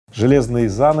Железный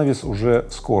занавес уже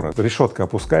скоро. Решетка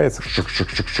опускается.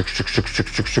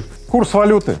 Курс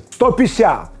валюты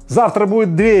 150. Завтра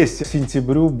будет 200. К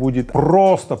сентябрю будет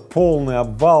просто полный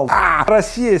обвал.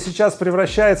 Россия сейчас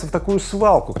превращается в такую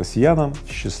свалку. Россиянам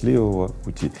счастливого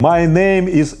пути. My name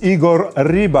is Игорь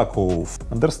Рыбаков.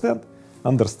 Understand?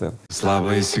 Understand.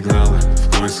 Слабые сигналы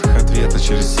в поисках ответа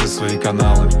через все свои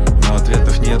каналы. Но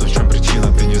ответов нету, в чем причина,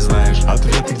 ты не знаешь.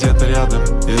 Ответы где-то рядом,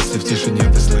 если в тишине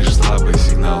ты слышишь слабые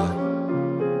сигналы.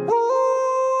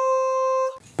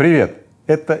 Привет!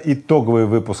 Это итоговый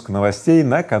выпуск новостей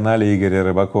на канале Игоря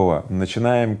Рыбакова.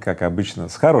 Начинаем, как обычно,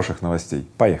 с хороших новостей.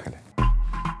 Поехали!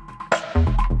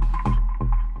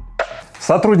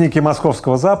 Сотрудники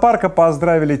московского зоопарка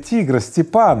поздравили тигра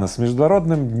Степана с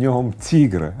Международным днем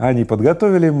тигра. Они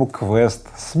подготовили ему квест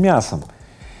с мясом.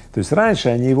 То есть раньше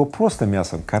они его просто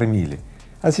мясом кормили,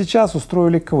 а сейчас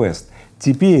устроили квест.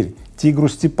 Теперь тигру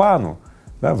Степану,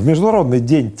 да, в Международный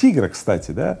день тигра,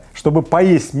 кстати, да, чтобы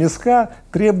поесть мяска,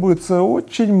 требуется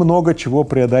очень много чего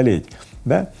преодолеть.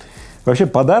 Да? Вообще,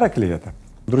 подарок ли это?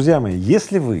 Друзья мои,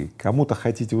 если вы кому-то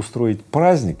хотите устроить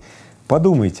праздник,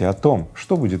 подумайте о том,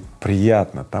 что будет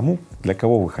приятно тому, для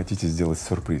кого вы хотите сделать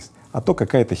сюрприз, а то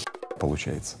какая-то херня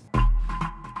получается.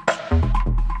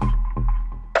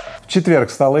 В четверг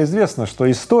стало известно, что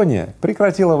Эстония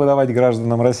прекратила выдавать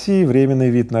гражданам России временный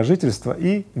вид на жительство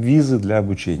и визы для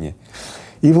обучения.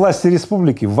 И власти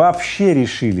республики вообще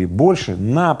решили больше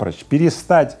напрочь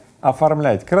перестать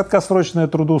оформлять краткосрочное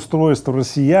трудоустройство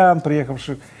россиян,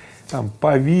 приехавших там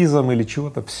по визам или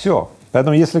чего-то. Все.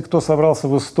 Поэтому если кто собрался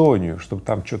в Эстонию, чтобы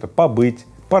там что-то побыть,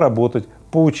 поработать,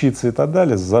 поучиться и так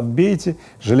далее, забейте,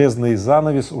 железный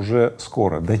занавес уже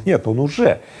скоро. Да нет, он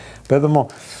уже. Поэтому,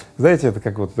 знаете, это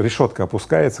как вот решетка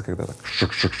опускается, когда так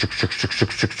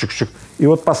шик-шик-шик-шик-шик-шик-шик-шик. И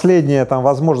вот последняя там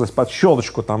возможность под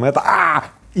щелочку там это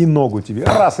и ногу тебе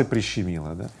раз и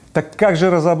прищемило, да? Так как же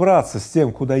разобраться с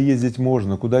тем, куда ездить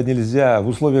можно, куда нельзя, в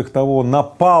условиях того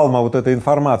напалма вот этой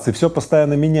информации, все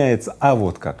постоянно меняется, а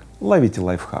вот как. Ловите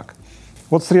лайфхак.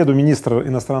 Вот в среду министр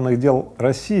иностранных дел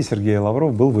России Сергей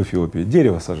Лавров был в Эфиопии,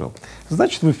 дерево сажал.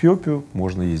 Значит, в Эфиопию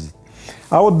можно ездить.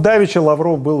 А вот давеча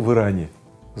Лавров был в Иране.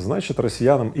 Значит,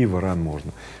 россиянам и в Иран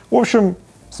можно. В общем,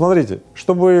 смотрите,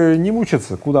 чтобы не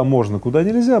мучиться, куда можно, куда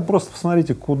нельзя, просто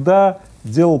посмотрите, куда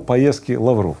делал поездки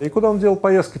Лавров. И куда он делал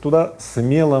поездки, туда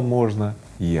смело можно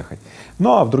ехать.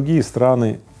 Ну а в другие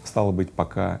страны, стало быть,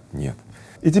 пока нет.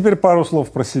 И теперь пару слов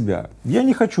про себя. Я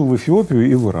не хочу в Эфиопию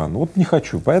и в Иран, вот не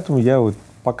хочу, поэтому я вот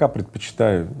пока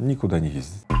предпочитаю никуда не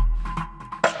ездить.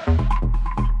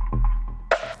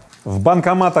 В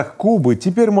банкоматах Кубы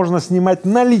теперь можно снимать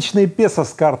наличные песо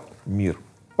с карт МИР.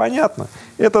 Понятно?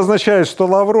 Это означает, что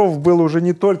Лавров был уже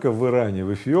не только в Иране,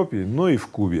 в Эфиопии, но и в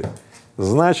Кубе.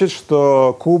 Значит,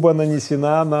 что Куба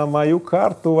нанесена на мою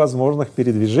карту возможных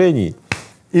передвижений.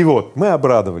 И вот мы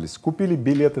обрадовались, купили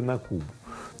билеты на Кубу.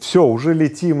 Все, уже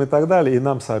летим и так далее, и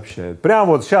нам сообщают.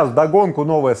 Прямо вот сейчас вдогонку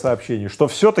новое сообщение, что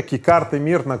все-таки карты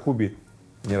МИР на Кубе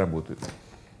не работают.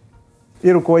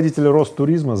 И руководитель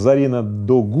Ростуризма Зарина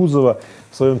Догузова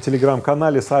в своем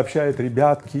телеграм-канале сообщает: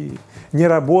 ребятки, не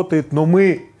работает, но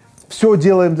мы все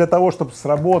делаем для того, чтобы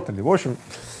сработали. В общем,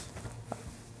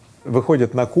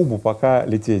 выходит на Кубу пока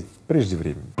лететь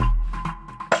преждевременно.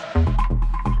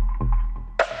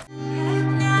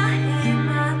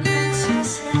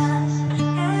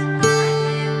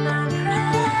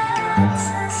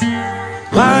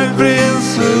 My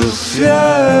princess,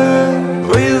 yeah,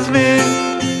 with me,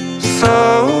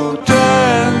 so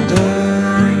tender.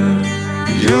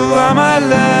 You are my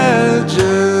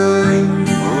legend,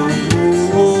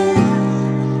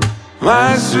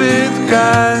 my sweet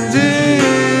candy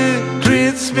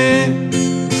treats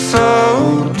me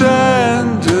so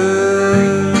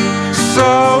tender,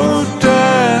 so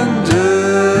tender.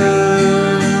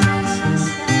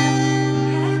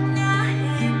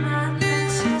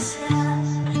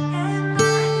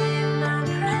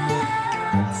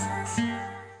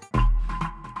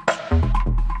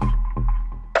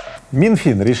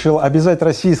 Минфин решил обязать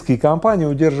российские компании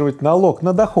удерживать налог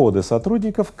на доходы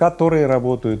сотрудников, которые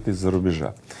работают из-за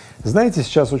рубежа. Знаете,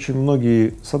 сейчас очень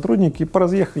многие сотрудники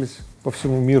поразъехались по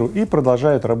всему миру и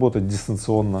продолжают работать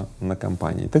дистанционно на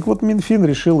компании. Так вот, Минфин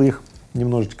решил их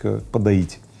немножечко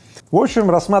подоить. В общем,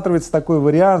 рассматривается такой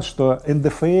вариант, что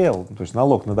НДФЛ, то есть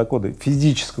налог на доходы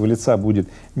физического лица, будет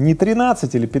не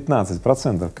 13 или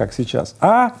 15%, как сейчас,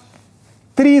 а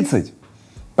 30%.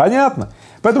 Понятно?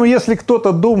 Поэтому если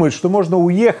кто-то думает, что можно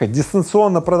уехать,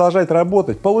 дистанционно продолжать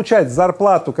работать, получать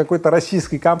зарплату какой-то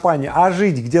российской компании, а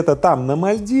жить где-то там на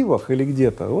Мальдивах или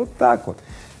где-то, вот так вот,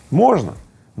 можно,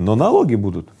 но налоги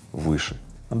будут выше.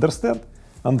 Understand?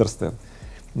 Understand.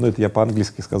 Ну, это я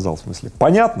по-английски сказал, в смысле.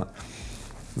 Понятно?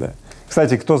 Да.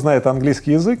 Кстати, кто знает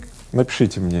английский язык,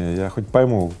 напишите мне, я хоть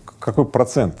пойму, какой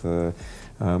процент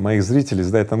моих зрителей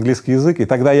знает английский язык, и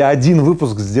тогда я один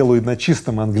выпуск сделаю на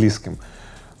чистом английском.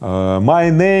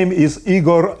 My name is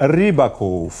Игорь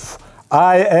Рыбаков.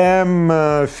 I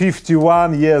am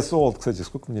 51 years old. Кстати,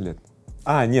 сколько мне лет?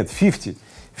 Нет, 50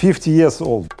 years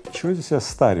old. Чего здесь я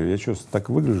старю? Я что, так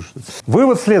выгляжу, что ли?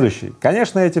 Вывод следующий.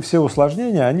 Конечно, эти все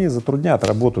усложнения, они затруднят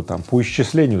работу там по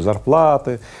исчислению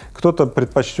зарплаты. Кто-то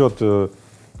предпочтет,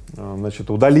 значит,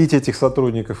 удалить этих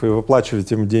сотрудников и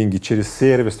выплачивать им деньги через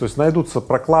сервис. То есть найдутся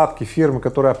прокладки, фирмы,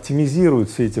 которые оптимизируют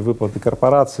все эти выплаты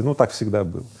корпораций. Ну, так всегда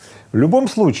было. В любом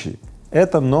случае,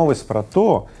 это новость про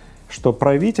то, что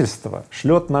правительство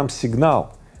шлет нам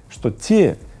сигнал, что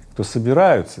те, кто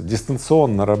собираются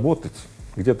дистанционно работать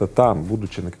где-то там,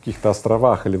 будучи на каких-то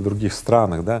островах или в других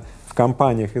странах, да, в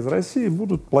компаниях из России,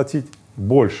 будут платить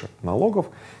больше налогов,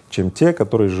 чем те,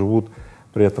 которые живут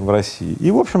при этом в России.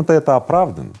 И, в общем-то, это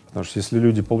оправдано, потому что если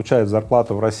люди получают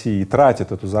зарплату в России и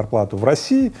тратят эту зарплату в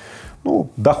России, ну,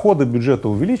 доходы бюджета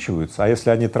увеличиваются, а если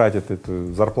они тратят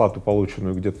эту зарплату,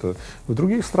 полученную где-то в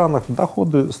других странах,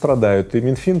 доходы страдают. И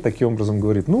Минфин таким образом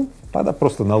говорит: ну, тогда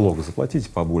просто налог заплатите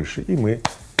побольше, и мы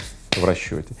в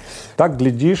расчете. Так,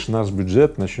 глядишь, наш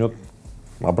бюджет начнет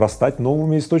обрастать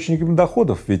новыми источниками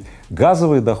доходов, ведь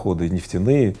газовые доходы,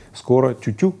 нефтяные, скоро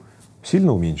тю-тю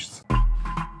сильно уменьшатся.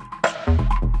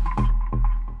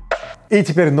 И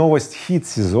теперь новость хит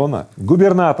сезона.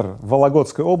 Губернатор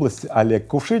Вологодской области Олег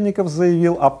Кувшинников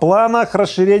заявил о планах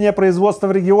расширения производства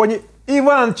в регионе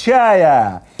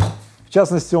Иван-чая. В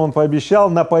частности, он пообещал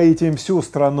напоить им всю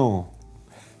страну.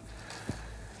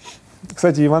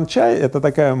 Кстати, Иван-чай — это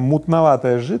такая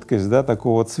мутноватая жидкость, да,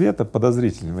 такого цвета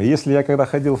подозрительного. Если я когда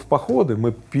ходил в походы,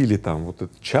 мы пили там вот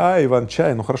этот чай,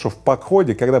 Иван-чай, ну хорошо, в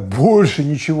походе, когда больше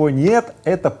ничего нет,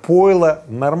 это пойло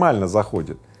нормально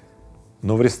заходит.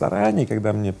 Но в ресторане,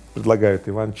 когда мне предлагают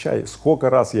Иван-чай,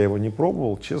 сколько раз я его не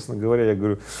пробовал, честно говоря, я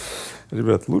говорю: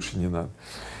 ребят, лучше не надо.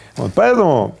 Вот,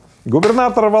 поэтому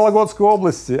губернатор Вологодской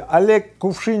области Олег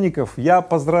Кувшинников, я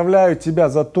поздравляю тебя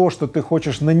за то, что ты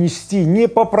хочешь нанести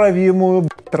непоправимую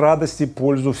радость и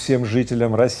пользу всем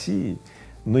жителям России.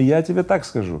 Но я тебе так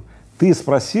скажу, ты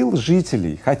спросил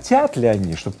жителей, хотят ли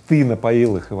они, чтобы ты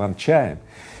напоил их Иван-чаем?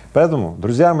 Поэтому,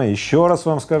 друзья мои, еще раз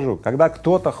вам скажу, когда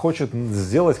кто-то хочет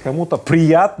сделать кому-то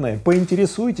приятное,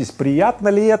 поинтересуйтесь, приятно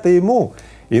ли это ему,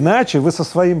 иначе вы со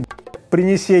своим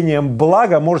принесением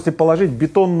блага можете положить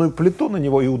бетонную плиту на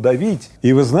него и удавить.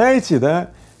 И вы знаете,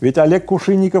 да, ведь Олег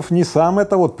Кувшинников не сам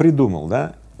это вот придумал,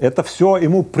 да, это все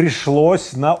ему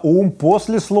пришлось на ум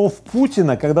после слов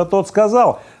Путина, когда тот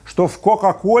сказал, что в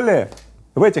Кока-Коле,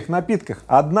 в этих напитках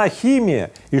одна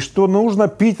химия, и что нужно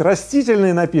пить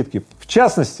растительные напитки. В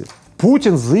частности,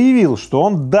 Путин заявил, что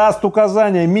он даст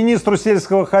указания министру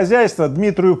сельского хозяйства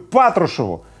Дмитрию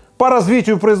Патрушеву по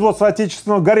развитию производства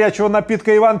отечественного горячего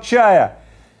напитка Иван-чая.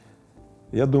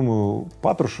 Я думаю,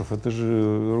 Патрушев — это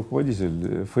же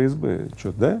руководитель ФСБ,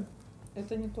 что-то, да?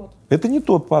 Это не тот. Это не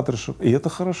тот Патрушев, и это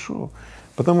хорошо.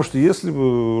 Потому что если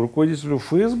бы руководителю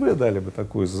ФСБ дали бы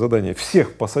такое задание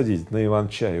всех посадить на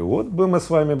Иван-чай, вот бы мы с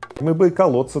вами, мы бы и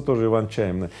колоться тоже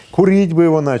Иван-чаем, курить бы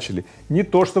его начали, не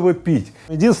то чтобы пить.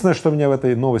 Единственное, что меня в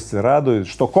этой новости радует,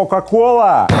 что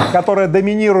Кока-Кола, которая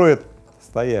доминирует,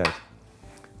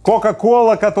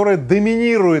 Кока-Кола, которая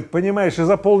доминирует, понимаешь, и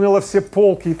заполнила все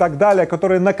полки и так далее,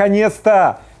 которая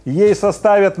наконец-то ей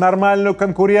составят нормальную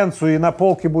конкуренцию, и на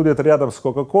полке будет рядом с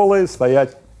Кока-Колой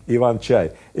стоять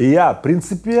Иван-чай. И я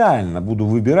принципиально буду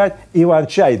выбирать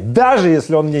Иван-чай, даже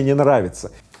если он мне не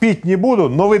нравится. Пить не буду,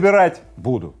 но выбирать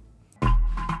буду.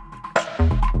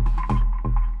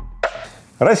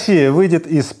 Россия выйдет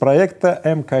из проекта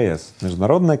МКС,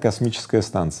 Международная космическая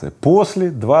станция, после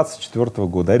 2024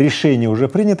 года. Решение уже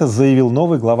принято, заявил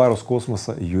новый глава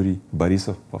Роскосмоса Юрий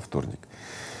Борисов во вторник.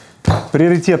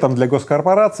 Приоритетом для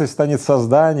госкорпораций станет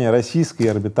создание российской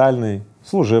орбитальной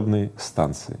служебной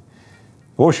станции.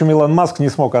 В общем, Илон Маск не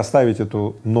смог оставить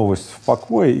эту новость в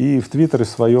покое и в Твиттере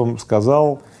своем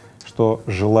сказал, что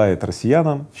желает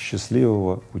россиянам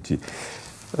счастливого пути.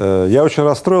 Я очень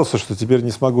расстроился, что теперь не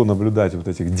смогу наблюдать вот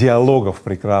этих диалогов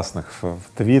прекрасных в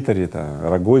Твиттере,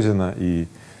 Рогозина и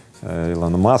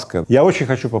Илона Маска. Я очень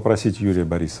хочу попросить Юрия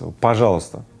Борисова,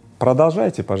 пожалуйста,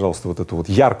 продолжайте, пожалуйста, вот эту вот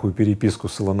яркую переписку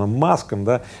с Илоном Маском,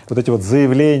 да, вот эти вот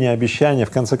заявления, обещания.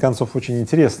 В конце концов, очень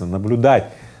интересно наблюдать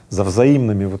за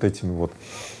взаимными вот этими вот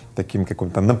таким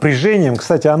каким-то напряжением.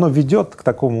 Кстати, оно ведет к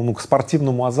такому, к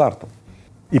спортивному азарту.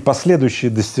 И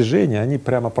последующие достижения, они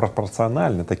прямо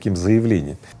пропорциональны таким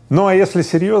заявлениям. Ну а если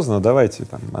серьезно, давайте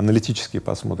там аналитически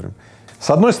посмотрим. С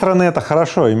одной стороны, это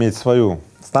хорошо иметь свою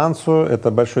станцию.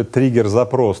 Это большой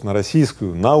триггер-запрос на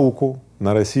российскую науку,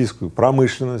 на российскую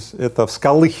промышленность. Это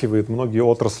всколыхивает многие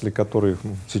отрасли, которые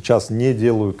сейчас не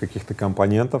делают каких-то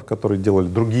компонентов, которые делали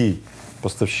другие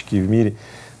поставщики в мире.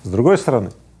 С другой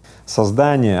стороны,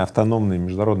 создание автономной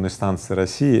международной станции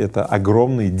России — это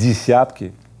огромные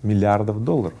десятки миллиардов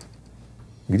долларов.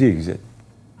 Где их взять?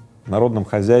 В народном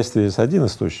хозяйстве есть один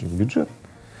источник — бюджет.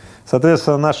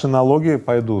 Соответственно, наши налоги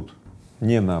пойдут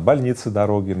не на больницы,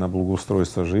 дороги, на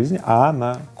благоустройство жизни, а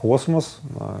на космос,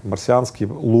 на марсианские,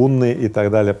 лунные и так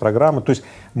далее программы. То есть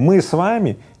мы с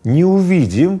вами не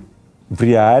увидим в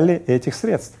реале этих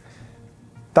средств.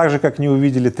 Так же, как не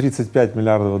увидели 35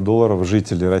 миллиардов долларов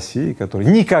жители России,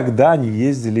 которые никогда не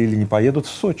ездили или не поедут в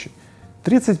Сочи.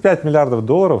 35 миллиардов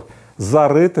долларов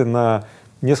зарыты на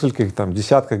нескольких там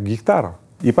десятках гектаров.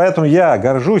 И поэтому я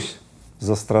горжусь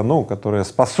за страну, которая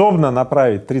способна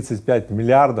направить 35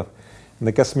 миллиардов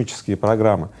на космические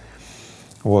программы.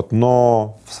 Вот.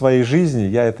 Но в своей жизни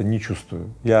я это не чувствую.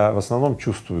 Я в основном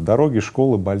чувствую дороги,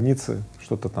 школы, больницы,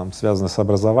 что-то там связано с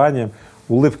образованием,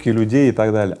 улыбки людей и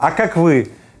так далее. А как вы?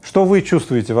 Что вы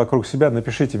чувствуете вокруг себя?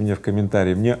 Напишите мне в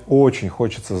комментарии. Мне очень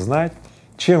хочется знать,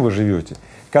 чем вы живете.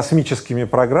 Космическими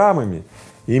программами,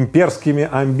 имперскими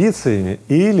амбициями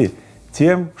или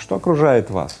тем, что окружает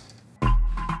вас.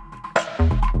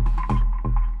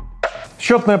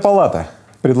 Счетная палата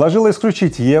предложила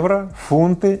исключить евро,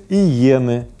 фунты и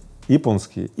иены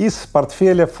японские из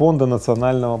портфеля Фонда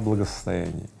национального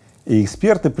благосостояния. И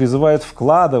эксперты призывают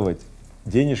вкладывать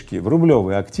денежки в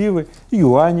рублевые активы,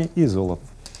 юани и золото.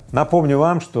 Напомню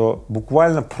вам, что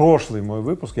буквально прошлый мой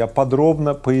выпуск я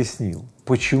подробно пояснил,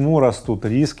 почему растут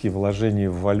риски вложений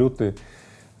в валюты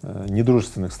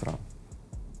недружественных стран.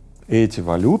 Эти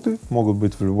валюты могут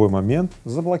быть в любой момент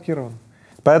заблокированы.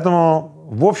 Поэтому,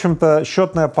 в общем-то,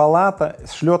 счетная палата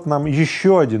шлет нам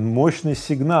еще один мощный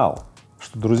сигнал,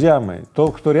 что, друзья мои,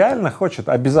 тот, кто реально хочет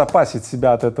обезопасить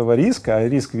себя от этого риска, а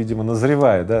риск, видимо,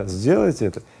 назревает, да, сделайте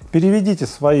это, переведите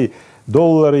свои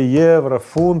доллары, евро,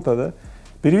 фунты, да,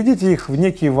 переведите их в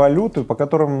некие валюты, по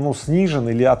которым снижен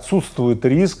или отсутствует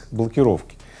риск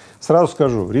блокировки. Сразу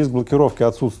скажу, риск блокировки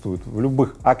отсутствует в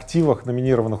любых активах,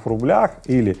 номинированных в рублях,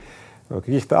 или в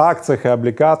каких-то акциях и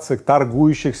облигациях,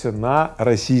 торгующихся на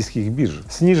российских биржах.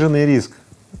 Сниженный риск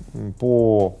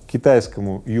по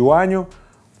китайскому юаню,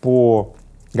 по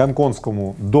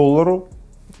гонконгскому доллару,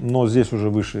 но здесь уже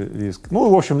выше риск. Ну,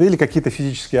 в общем, или какие-то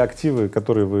физические активы,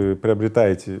 которые вы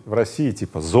приобретаете в России,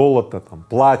 типа золото, там,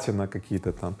 платина,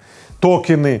 какие-то там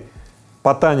токены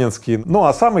потанинские. Ну,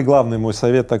 а самый главный мой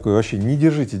совет такой: вообще не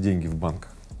держите деньги в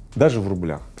банках, даже в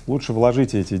рублях. Лучше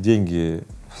вложите эти деньги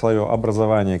в свое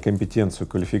образование, компетенцию,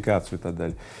 квалификацию и так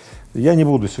далее. Я не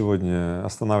буду сегодня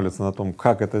останавливаться на том,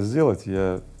 как это сделать.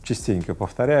 Я частенько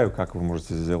повторяю, как вы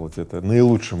можете сделать это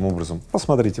наилучшим образом.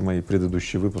 Посмотрите мои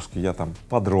предыдущие выпуски, я там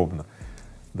подробно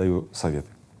даю советы.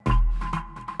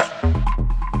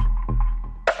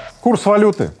 Курс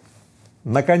валюты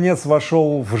наконец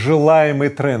вошел в желаемый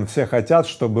тренд. Все хотят,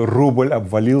 чтобы рубль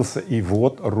обвалился, и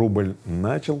вот рубль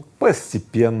начал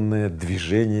постепенное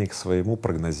движение к своему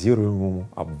прогнозируемому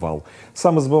обвалу.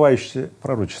 Самосбывающееся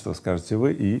пророчество, скажете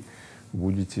вы, и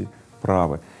будете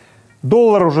правы.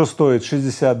 Доллар уже стоит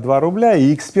 62 рубля,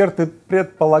 и эксперты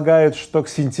предполагают, что к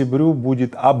сентябрю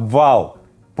будет обвал,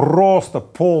 просто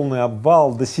полный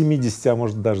обвал до 70, а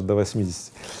может даже до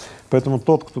 80. Поэтому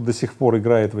тот, кто до сих пор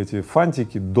играет в эти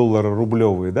фантики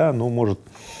долларо-рублевые, да, ну, может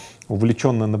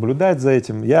увлеченно наблюдать за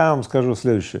этим. Я вам скажу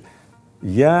следующее: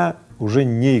 я уже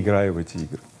не играю в эти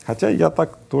игры. Хотя я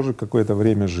так тоже какое-то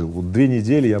время жил. Вот 2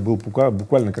 недели я был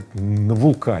буквально как на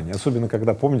вулкане, особенно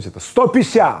когда, помните, это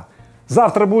 150,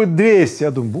 завтра будет 200,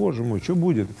 я думаю, боже мой, что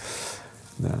будет?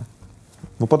 Да.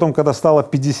 Но потом, когда стало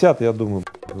 50, я думаю,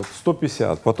 вот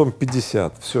 150, потом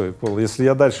 50, все, если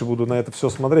я дальше буду на это все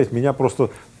смотреть, меня просто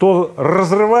то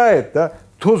разрывает, да,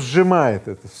 то сжимает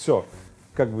это все.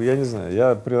 Как бы, я не знаю,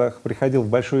 я приходил в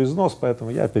большой износ,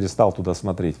 поэтому я перестал туда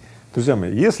смотреть. Друзья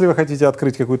мои, если вы хотите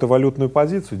открыть какую-то валютную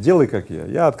позицию, делай как я.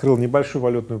 Я открыл небольшую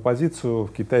валютную позицию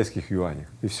в китайских юанях,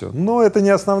 и все. Но это не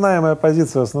основная моя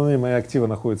позиция, основные мои активы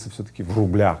находятся все-таки в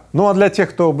рублях. Ну а для тех,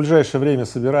 кто в ближайшее время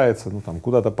собирается, ну там,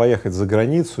 куда-то поехать за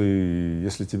границу, и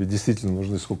если тебе действительно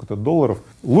нужны сколько-то долларов,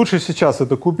 лучше сейчас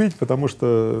это купить, потому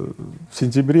что в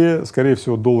сентябре, скорее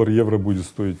всего, доллар-евро будет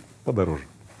стоить подороже.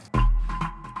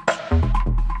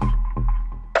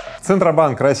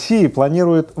 Центробанк России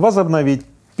планирует возобновить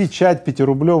печать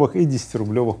 5-рублевых и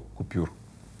 10-рублевых купюр.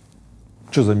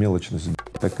 Что за мелочность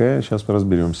такая? Сейчас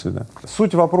разберемся, да.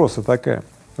 Суть вопроса такая.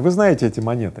 Вы знаете эти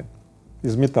монеты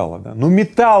из металла, да? Ну,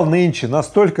 металл нынче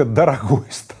настолько дорогой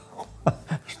стал,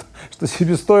 что что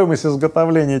себестоимость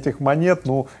изготовления этих монет,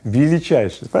 ну,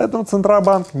 величайшая. Поэтому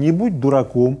Центробанк, не будь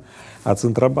дураком, а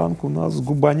Центробанк у нас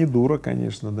губа не дура,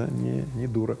 конечно, да, не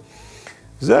дура.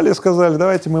 Взяли и сказали,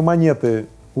 давайте мы монеты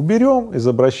уберем из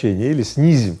обращения или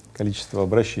снизим количество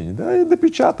обращений, да, и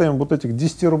допечатаем вот этих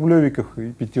 10-рублевиков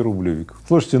и 5-рублевиков.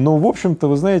 Слушайте, ну, в общем-то,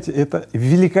 вы знаете, это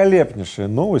великолепнейшая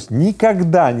новость.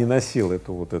 Никогда не носил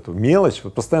эту мелочь.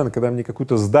 Вот постоянно, когда мне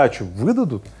какую-то сдачу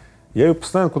выдадут, я ее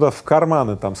постоянно куда-то в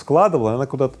карманы там складывал, и она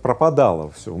куда-то пропадала.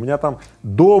 Все. У меня там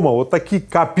дома вот такие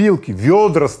копилки,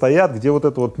 ведра стоят, где вот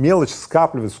эта вот мелочь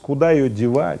скапливается, куда ее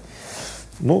девать.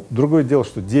 Ну, другое дело,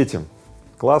 что детям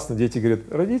классно, дети говорят,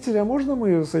 родители, а можно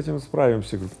мы с этим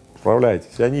справимся? Говорят,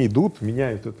 справляйтесь. И они идут,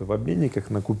 меняют это в обменниках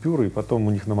на купюры, и потом у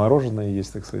них на мороженое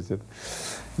есть, так сказать. Это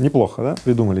неплохо, да,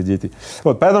 придумали дети.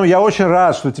 Вот, поэтому я очень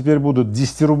рад, что теперь будут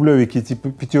 10-рублевики, типа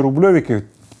 5-рублевики.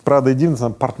 Правда,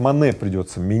 единственное, портмоне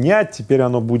придется менять, теперь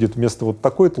оно будет вместо вот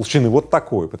такой толщины вот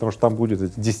такой, потому что там будет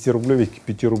эти 10-рублевики,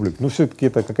 5-рублевики. Ну, все-таки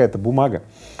это какая-то бумага.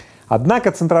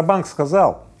 Однако Центробанк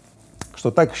сказал, что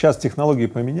так как сейчас технологии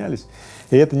поменялись,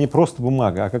 и это не просто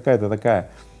бумага, а какая-то такая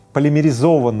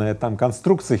полимеризованная там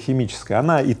конструкция химическая,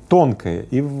 она и тонкая,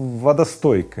 и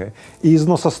водостойкая, и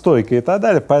износостойкая и так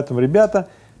далее. Поэтому, ребята,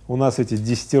 у нас эти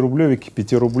 10-рублевики,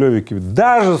 5-рублевики,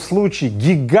 даже в случае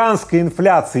гигантской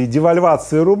инфляции и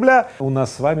девальвации рубля, у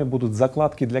нас с вами будут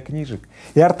закладки для книжек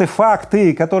и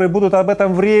артефакты, которые будут об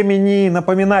этом времени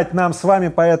напоминать нам с вами,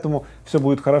 поэтому все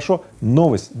будет хорошо.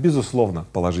 Новость, безусловно,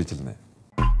 положительная.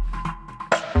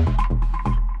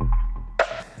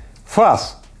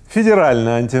 ФАС,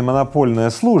 Федеральная антимонопольная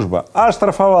служба,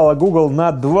 оштрафовала Google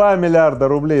на 2 миллиарда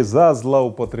рублей за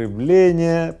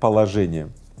злоупотребление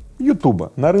положением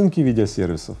Ютуба на рынке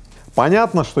видеосервисов.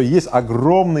 Понятно, что есть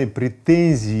огромные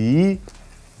претензии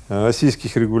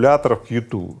российских регуляторов к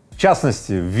Ютубу. В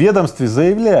частности, в ведомстве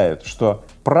заявляют, что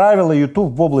правила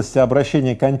YouTube в области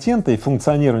обращения контента и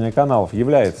функционирования каналов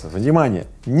являются, внимание,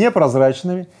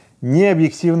 непрозрачными,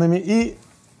 необъективными и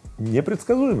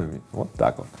непредсказуемыми. Вот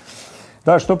так вот.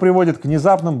 Да, что приводит к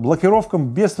внезапным блокировкам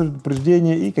без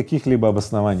предупреждения и каких-либо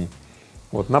обоснований.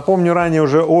 Вот, напомню, ранее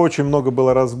уже очень много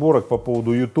было разборок по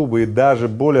поводу Ютуба, и даже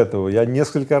более того, я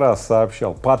несколько раз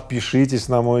сообщал, подпишитесь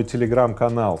на мой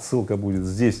телеграм-канал, ссылка будет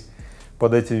здесь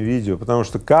под этим видео, потому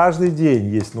что каждый день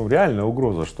есть, ну, реальная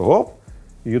угроза, что оп,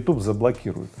 Ютуб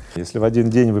заблокирует. Если в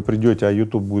один день вы придете, а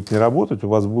Ютуб будет не работать, у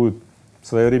вас будут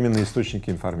своевременные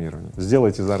источники информирования.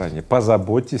 Сделайте заранее,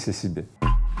 позаботьтесь о себе.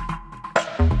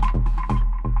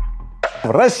 В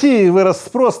России вырос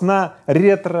спрос на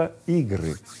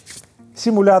ретро-игры.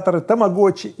 Симуляторы,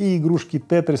 тамагочи и игрушки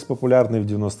Тетрис, популярные в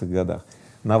 90-х годах.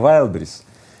 На Wildberries,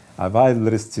 а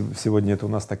Wildberries сегодня это у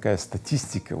нас такая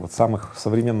статистика вот самых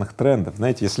современных трендов.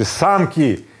 Знаете, если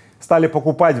самки стали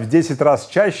покупать в 10 раз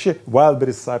чаще,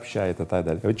 Wildberries сообщает и так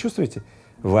далее. Вы чувствуете?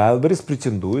 Wildberries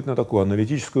претендует на такую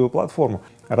аналитическую платформу.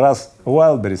 Раз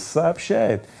Wildberries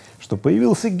сообщает, что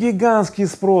появился гигантский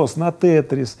спрос на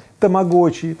Тетрис,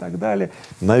 тамагочи и так далее,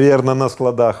 наверное, на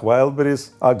складах Wildberries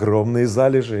огромные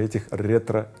залежи этих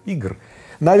ретро-игр.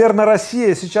 Наверное,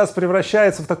 Россия сейчас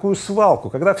превращается в такую свалку,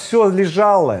 когда все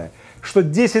лежалое, что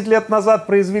 10 лет назад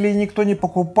произвели и никто не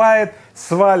покупает,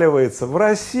 сваливается в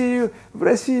Россию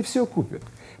все купят,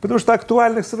 потому что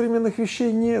актуальных современных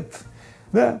вещей нет.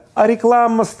 Да? А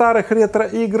реклама старых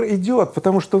ретро-игр идет,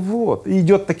 потому что вот,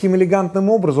 идет таким элегантным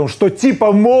образом, что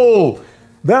типа, мол,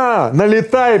 да,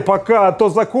 налетай пока, а то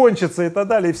закончится и так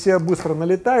далее, и все быстро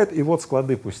налетают, и вот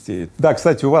склады пустеют. Да,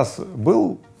 кстати, у вас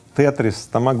был Тетрис,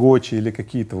 тамагочи или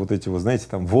какие-то вот эти, вот, знаете,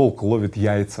 там волк ловит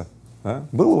яйца, да?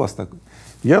 Был у вас такой?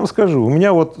 Я вам скажу, у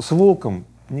меня вот с волком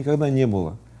никогда не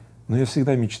было, но я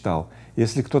всегда мечтал,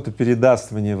 если кто-то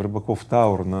передаст мне в Rybakov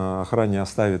Tower на охране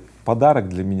оставит подарок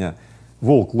для меня,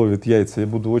 волк ловит яйца, я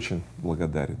буду очень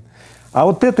благодарен. А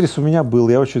вот Тетрис у меня был,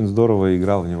 я очень здорово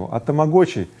играл в него. А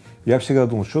тамагочи, я всегда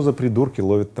думал, что за придурки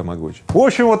ловят тамагочи. В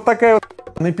общем, вот такая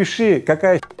вот, напиши,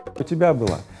 какая у тебя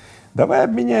была. Давай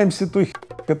обменяемся той,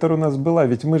 которая у нас была,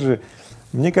 ведь мы же,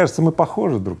 мне кажется, мы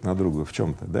похожи друг на друга в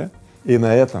чем-то, да? И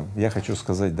на этом я хочу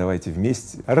сказать, давайте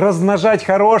вместе размножать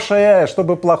хорошее,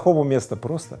 чтобы плохому места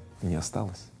просто не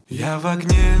осталось. Я в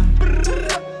огне,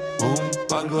 ум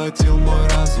поглотил мой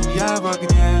разум, я в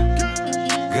огне,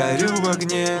 горю в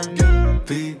огне,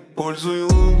 ты пользуй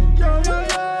ум,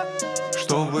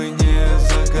 чтобы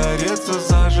не загореться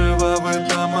заживо в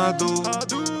этом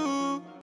аду.